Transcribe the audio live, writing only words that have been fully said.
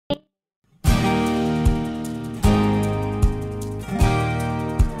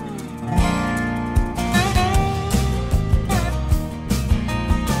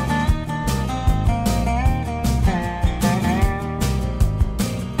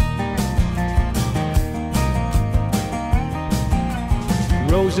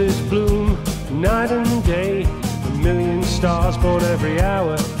Roses bloom night and day, a million stars born every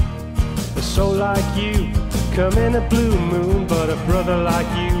hour. A soul like you, come in a blue moon, but a brother like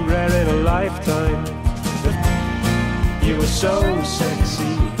you, rare in a lifetime. You are so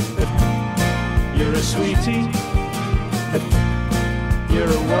sexy, you're a sweetie,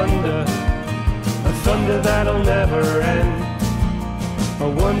 you're a wonder, a thunder that'll never end, a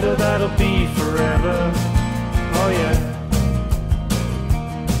wonder that'll be forever. Oh yeah.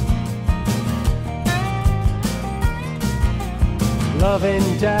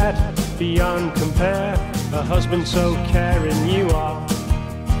 Loving dad beyond compare, a husband so caring you are,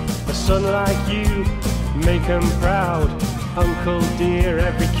 a son like you, make him proud, uncle dear,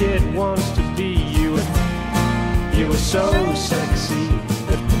 every kid wants to be you. You are so sexy,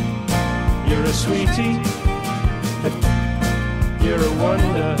 you're a sweetie, you're a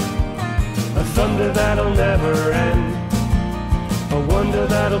wonder, a thunder that'll never end, a wonder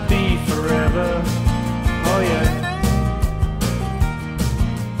that'll be forever. Oh yeah.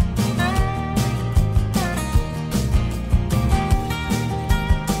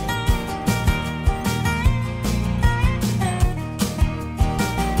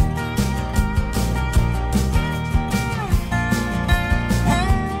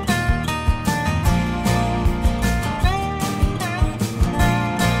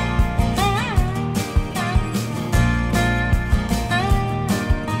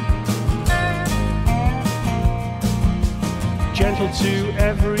 Gentle to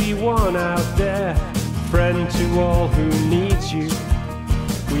everyone out there, friend to all who needs you.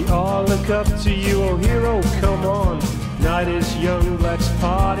 We all look up to you, oh hero, come on. Night is young, let's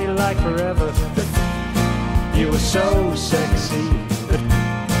party like forever. You are so sexy,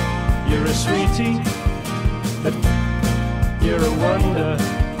 you're a sweetie, you're a wonder,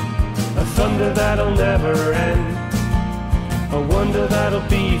 a thunder that'll never end, a wonder that'll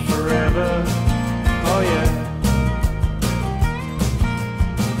be forever. Oh yeah.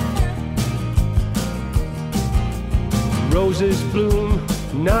 Roses bloom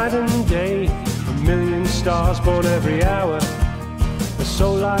night and day, a million stars born every hour. A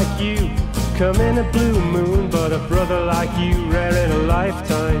soul like you, come in a blue moon, but a brother like you, rare in a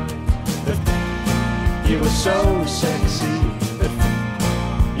lifetime. You are so sexy,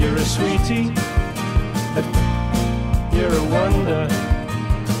 you're a sweetie, you're a wonder,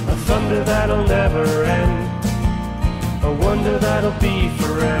 a thunder that'll never end, a wonder that'll be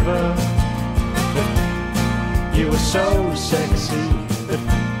forever. You are so sexy,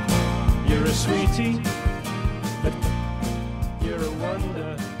 you're a sweetie,